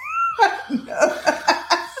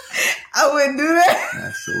 I wouldn't do that.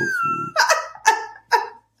 That's Soul Food.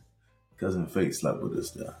 Cousin Fake slept with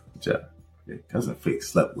us though. Jeff. Yeah, Cousin Fake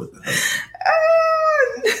slept with us.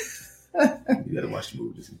 You gotta watch the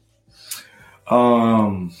movie.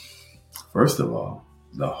 First of all,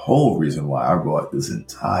 the whole reason why I brought this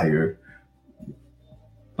entire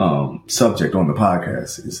subject on the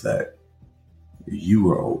podcast is that you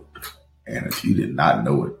were old, and if you did not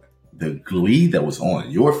know it, the glee that was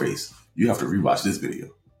on your face, you have to rewatch this video.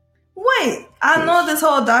 Wait, I know this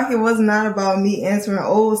whole docket was not about me answering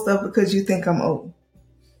old stuff because you think I'm old.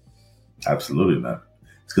 Absolutely not.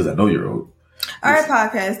 It's because I know you're old. All right,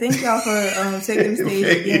 podcast. Thank y'all for taking the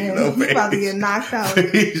stage again. You're about to get knocked out.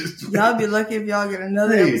 Y'all be lucky if y'all get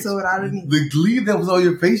another episode out of me. The glee that was on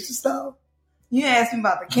your face just now? You asked me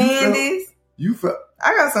about the candies.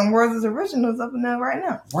 I got some Werther's Originals up in there right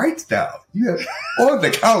now. Right now. You have on the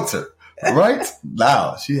counter. Right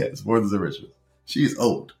now. She has Werther's Originals. She is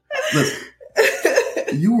old. Listen,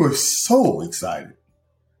 you were so excited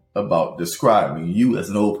about describing you as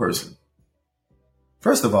an old person.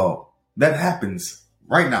 First of all, that happens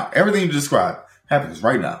right now. Everything you described happens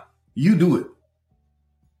right now. You do it.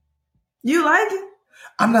 You like it?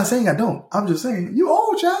 I'm not saying I don't. I'm just saying you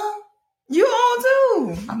old, child. You old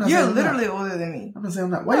too. You're literally older than me. I'm not saying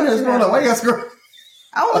I'm not. Why you guys scrolling up? Why you guys scrolling?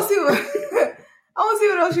 I want to see what. I want to see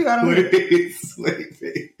what else you got on here.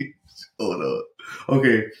 Wait. Hold on.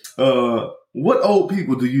 Okay. What old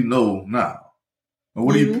people do you know now? Or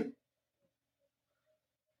what do you?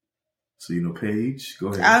 So you know Paige? Go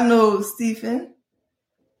ahead. I know Stephen.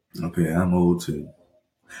 Okay, I'm old too.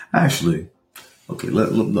 Actually, okay,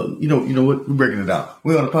 look, you know what? We're breaking it down.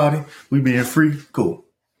 We on the party. We being free. Cool.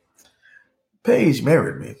 Paige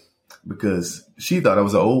married me because she thought I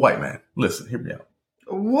was an old white man. Listen, hear me out.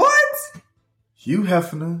 What? Hugh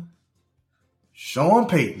Hefner, Sean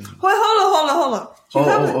Payton. Wait, hold on.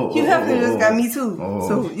 Hugh Hefner just got me too.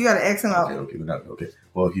 So you got to X him out. Okay.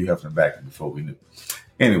 Well, Hugh Hefner back before we knew.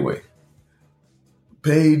 Anyway,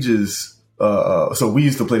 Paige is. So we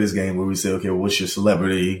used to play this game where we say, okay, well, what's your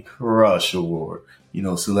celebrity crush or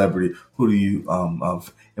celebrity? Who do you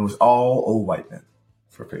It was all old white men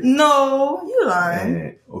for Paige. No, you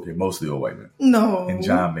lying. Okay, mostly old white men. No. And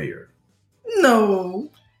John Mayer. No.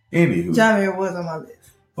 Anywho. John Mayer was on my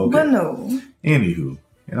list. Okay. But no. Anywho.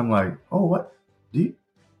 And I'm like, oh, what?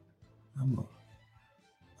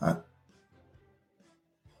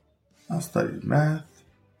 I studied math.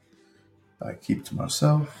 I keep to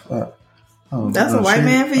myself. That's a white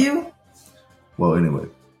man for you? Well, anyway.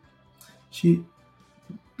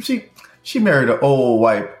 She married an old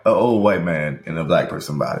white man and a black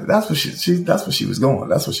person body. That's what she was going.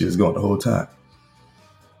 That's what she was going the whole time.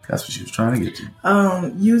 That's what she was trying to get to.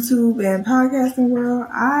 YouTube and podcasting world,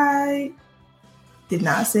 I did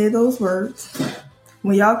not say those words.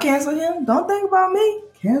 When y'all cancel him, don't think about me.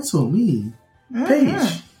 Cancel me?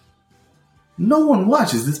 Paige. No one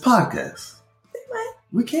watches this podcast.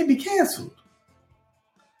 We can't be canceled.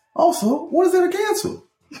 Also, what is there to cancel?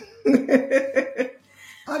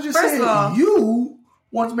 I just said you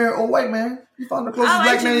once married an old white man. You found the closest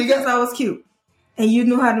black man you got. I was cute. And you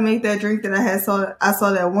knew how to make that drink that I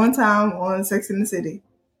saw that one time on Sex and the City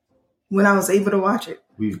when I was able to watch it.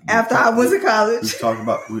 After I went to college. We talked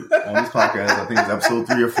about, on this podcast, I think it's episode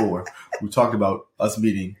 3 or 4, we talked about us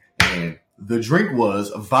meeting, and the drink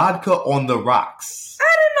was vodka on the rocks.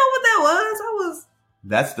 I didn't know what that was.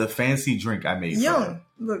 That's the fancy drink I made. Young.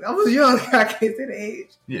 Look, I was young. I can't say the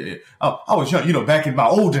age. Yeah. I was young, back in my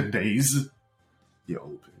olden days. You're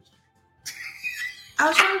old, bitch. I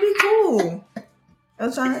was trying to be cool. I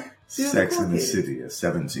was trying to Sex in the City at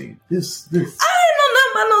 17. This. I didn't know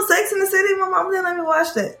nothing about no Sex in the City. My mom didn't let me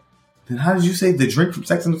watch that. Then how did you say the drink from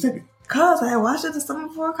Sex in the City? Because I had watched it the summer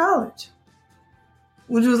before college.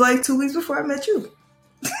 Which was like 2 weeks before I met you.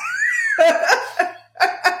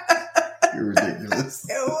 You're ridiculous.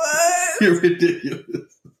 It was. You're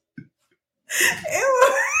ridiculous. It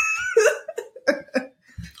was.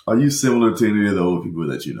 Are you similar to any of the old people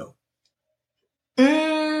that you know?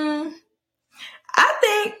 I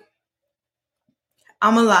think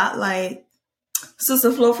I'm a lot like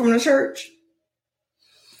Sister Flo from the church.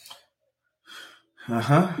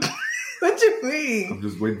 Uh-huh. What you mean? I'm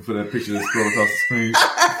just waiting for that picture to scroll across the screen.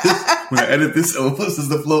 When I edit this over,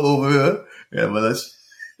 Sister Flo over here. Yeah, but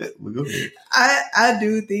we'll go ahead. I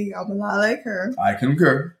do think I'm a lot like her. I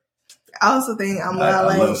concur. I also think I'm a lot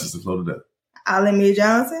like... I love Sister Flo to death. Ollie Mae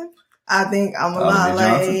Johnson. I think I'm a lot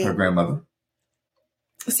like... her grandmother.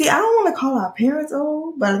 See, I don't want to call our parents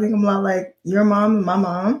old, but I think I'm a lot like your mom and my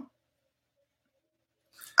mom.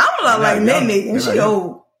 I'm a lot like Nene, and she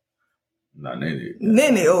old. Not Nene.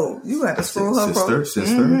 Nene old. You got to scroll her.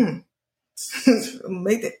 Sister. Mm-hmm.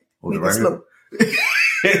 Make it slow.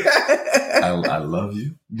 I love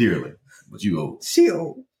you dearly, but you old. She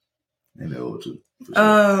old. And they're old too.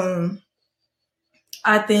 Sure.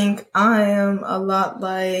 I think I am a lot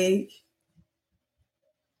like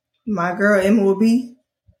my girl MOB.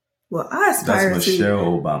 Well, I aspire that's Michelle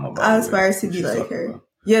Obama. I aspire to be like her. About.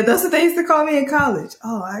 Yeah, that's what they used to call me in college.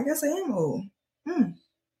 Oh, I guess I am old.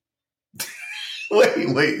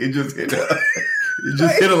 Wait! It just hit her. It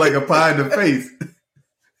just hit her like a pie in the face.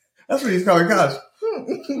 That's what he's calling college.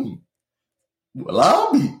 Well,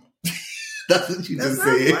 I'll be. That's what you just said.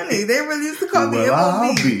 That's funny. They really used to call me MOB.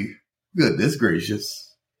 I'll be. Goodness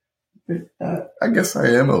gracious. I guess I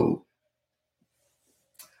am old.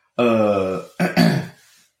 Do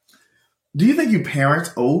you think your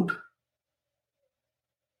parents old?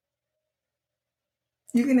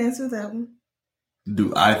 You can answer that one.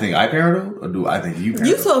 Do I think I parent old, or do I think you parent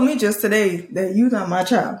You old? told me just today that you're not my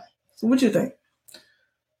child. So what you think?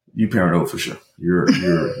 You parent old for sure. You're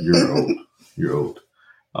old. You're old.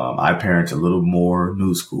 I parent a little more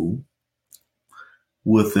new school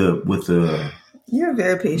with the you're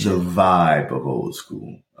very patient. The vibe of old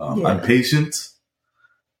school. I'm patient,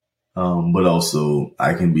 but also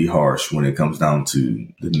I can be harsh when it comes down to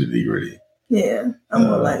the nitty gritty. Yeah, I'm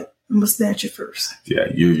more like I'm gonna snatch it first. Yeah,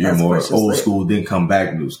 you're more old school, then come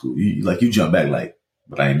back new school. You jump back like,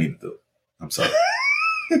 but I ain't mean it though. I'm sorry.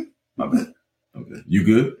 My bad. Okay, you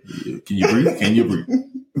good? Can you breathe? Can you breathe?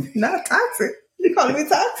 Not toxic. You calling me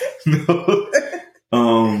toxic?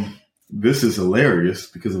 No. This is hilarious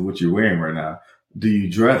because of what you're wearing right now. Do you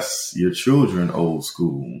dress your children old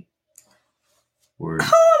school? Or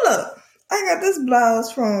hold up. I got this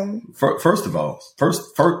blouse from... First of all,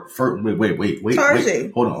 wait.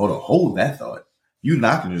 Target. Hold on. Hold that thought. You're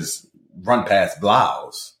not going to just run past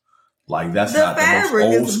blouse. Like, that's not the most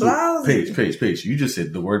old school. Blouse. Paige. You just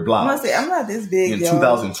said the word blouse. I'm not this big, in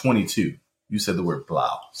 2022, you said the word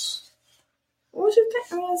blouse. What you think?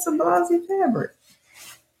 I mean, it's a blousey fabric.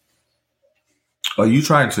 Are you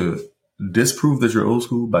trying to disprove that you're old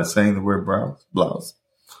school by saying the word blouse?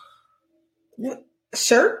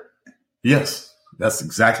 Shirt? Yes, that's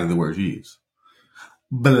exactly the word you use.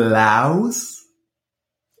 Blouse?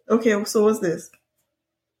 Okay, so what's this?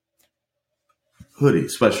 Hoodie,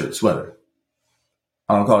 sweatshirt, sweater.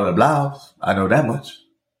 I don't call it a blouse. I know that much.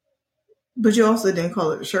 But you also didn't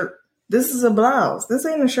call it a shirt. This is a blouse. This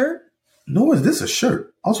ain't a shirt. Nor is this a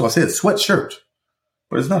shirt. Also, I said sweatshirt,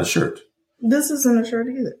 but it's not a shirt. This isn't a shirt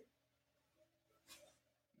either.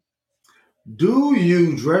 Do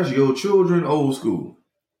you dress your children old school?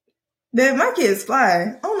 That my kids fly.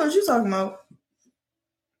 I don't know what you're talking about.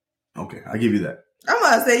 Okay, I give you that. I'm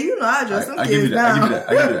about to say, I dress some kids down.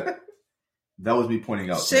 I give you that. That was me pointing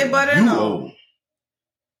out. Shea butter you old.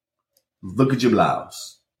 Look at your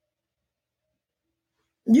blouse.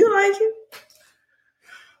 You like it?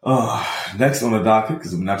 Next on the docket,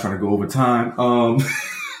 because I'm not trying to go over time.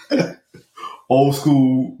 Old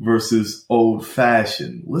school versus old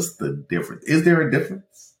fashioned. What's the difference? Is there a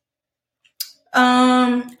difference?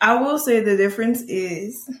 I will say the difference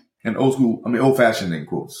is. And old fashioned in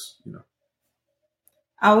quotes,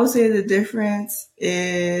 I will say the difference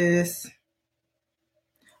is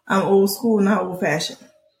I'm old school, not old fashioned.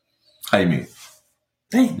 How you mean?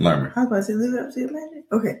 Dang. Learn me. I was about to say, live up to your magic.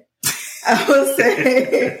 Okay. I will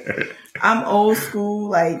say I'm old school,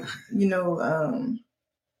 like,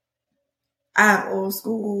 I have old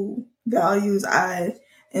school values. I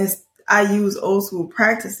use old school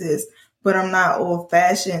practices, but I'm not old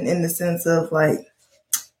fashioned in the sense of like,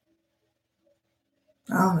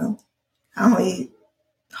 I don't know. I don't eat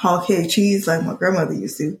hog cake cheese like my grandmother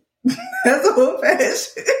used to. That's old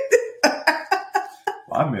fashioned.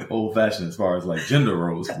 Well, I meant old fashioned as far as like gender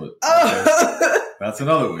roles, but that's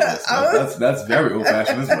another way. That's very old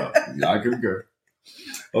fashioned as well. Yeah, I concur.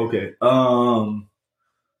 Okay.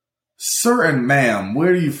 Sir and ma'am,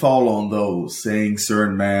 where do you fall on those? Saying sir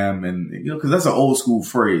and ma'am, and because that's an old school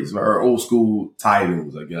phrase or old school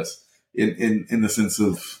titles, I guess, in the sense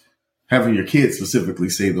of having your kids specifically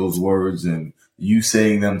say those words and you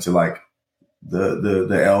saying them to like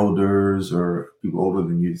the elders or people older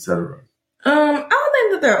than you, etc. I don't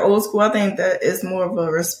think that they're old school. I think that it's more of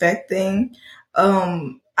a respect thing.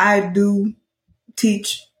 I do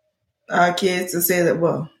teach our kids to say that.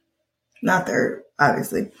 Well, not there,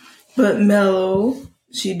 obviously. But Mello,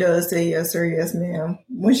 she does say yes sir, yes ma'am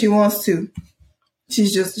when she wants to.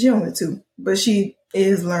 She only 2, but she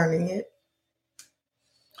is learning it.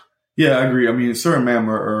 Yeah, I agree. I mean, sir and ma'am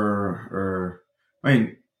are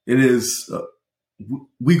it is.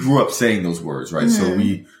 We grew up saying those words, right? Mm-hmm. So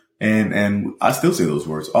we and I still say those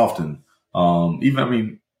words often.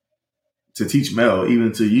 Even to teach Mel,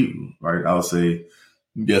 even to you, right? I'll say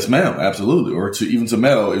yes ma'am, absolutely, or even to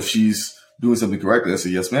Mel if she's doing something correctly, I say,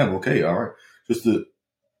 yes, ma'am. Okay, all right. Just to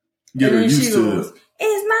get her used to it.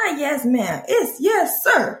 It's not yes, ma'am. It's yes,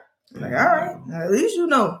 sir. I'm like, all right. At least you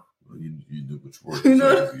know. Well, you knew which word. You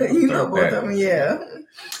know both of them, yeah.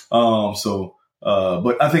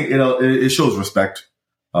 But I think it shows respect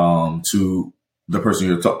to the person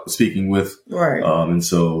you're speaking with. Right. And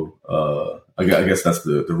so I guess that's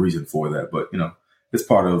the reason for that. But, it's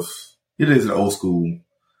part of, it is an old school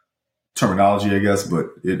terminology, I guess, but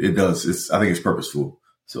it does. I think it's purposeful.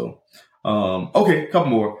 So, okay, a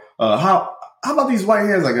couple more. How about these white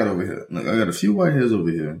hairs I got over here? Like, I got a few white hairs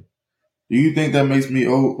over here. Do you think that makes me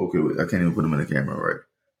old? Okay, wait, I can't even put them in the camera, right?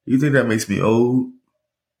 Do you think that makes me old?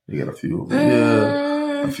 You got a few over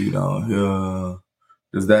here, a few down here.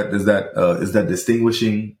 Is that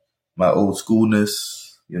distinguishing my old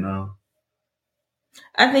schoolness?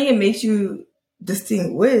 I think it makes you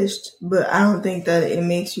distinguished, but I don't think that it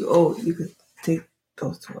makes you old. You could take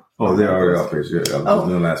those 2 off. Oh, they're already off page. Yeah, I'm just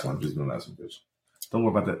doing the last one. Bitch. Don't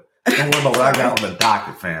worry about that. Don't worry about what I got on the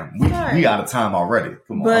docket, fam. We out of time already.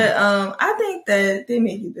 Come on. But I think that they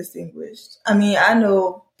make you distinguished. I mean, I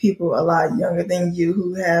know people a lot younger than you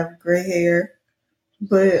who have gray hair,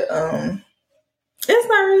 but it's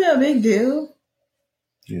not really a big deal.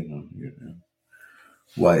 Yeah.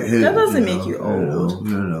 White hair. That doesn't make you old.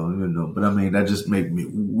 But I mean, that just makes me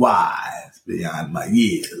wise beyond my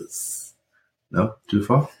years. No? Too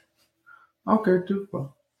far? Okay, too far.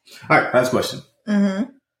 All right, last question.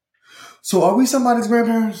 Mm-hmm. So are we somebody's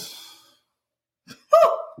grandparents?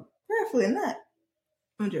 Definitely not.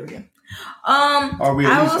 I'm joking. Are we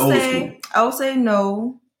at least old school? I will say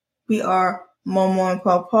no. We are Momo and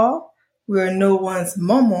Pawpaw. We are no one's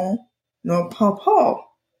Momo nor Pawpaw.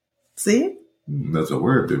 See? That's a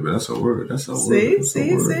word, baby. That's a word.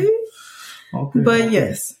 See? Okay. But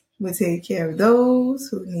yes, we take care of those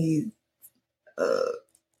who need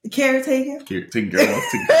caretaking. Taking care of.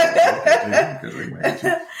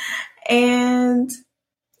 And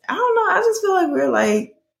I don't know. I just feel like we're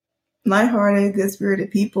like lighthearted, good-spirited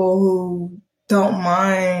people who don't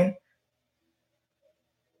mind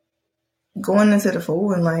going into the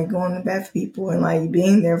fold and like going to bat for people and like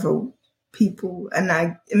being there for people. And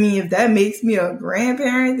I mean, if that makes me a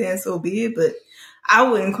grandparent, then so be it. But I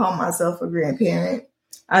wouldn't call myself a grandparent.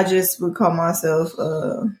 I just would call myself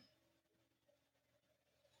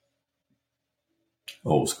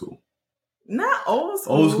old school. Not old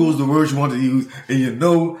school. Old school is the word you want to use. And you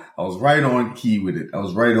know, I was right on key with it. I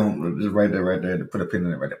was right on, just right there, to put a pin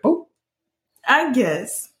in it right there. Boop. I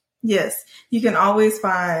guess. Yes. You can always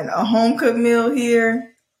find a home-cooked meal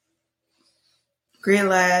here. Great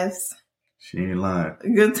laughs. She ain't lying.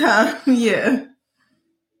 Good time. Yeah.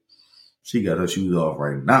 She got her shoes off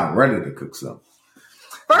right now, ready to cook something.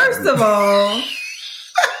 First of all,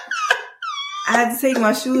 I had to take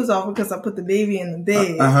my shoes off because I put the baby in the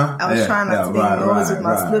bed. I was trying not to make noise with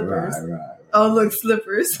my slippers. Oh, look,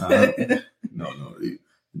 slippers. No.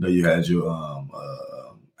 You had your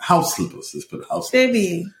house slippers. Let's put house slippers.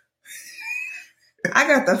 Baby, I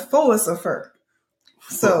got the fullest of fur.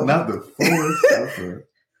 So not the fullest of fur.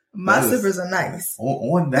 My slippers are nice.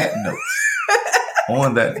 On that note.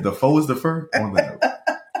 On that, the faux is the fur. On that note.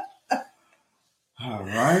 All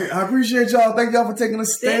right, I appreciate y'all. Thank y'all for taking the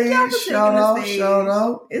stage. Shout out.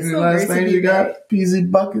 It's any so last great things you got? Peasy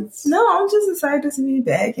buckets. No, I'm just excited to be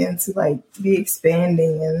back and to be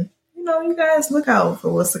expanding, and you guys look out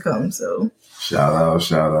for what's to come. So shout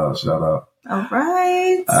out. All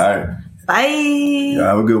right. Bye. Yeah,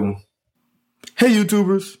 have a good one. Hey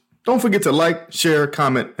YouTubers, don't forget to like, share,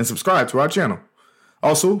 comment, and subscribe to our channel.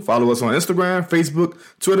 Also, follow us on Instagram, Facebook,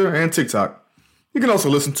 Twitter, and TikTok. You can also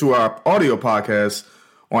listen to our audio podcasts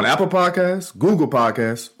on Apple Podcasts, Google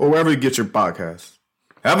Podcasts, or wherever you get your podcasts.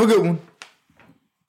 Have a good one.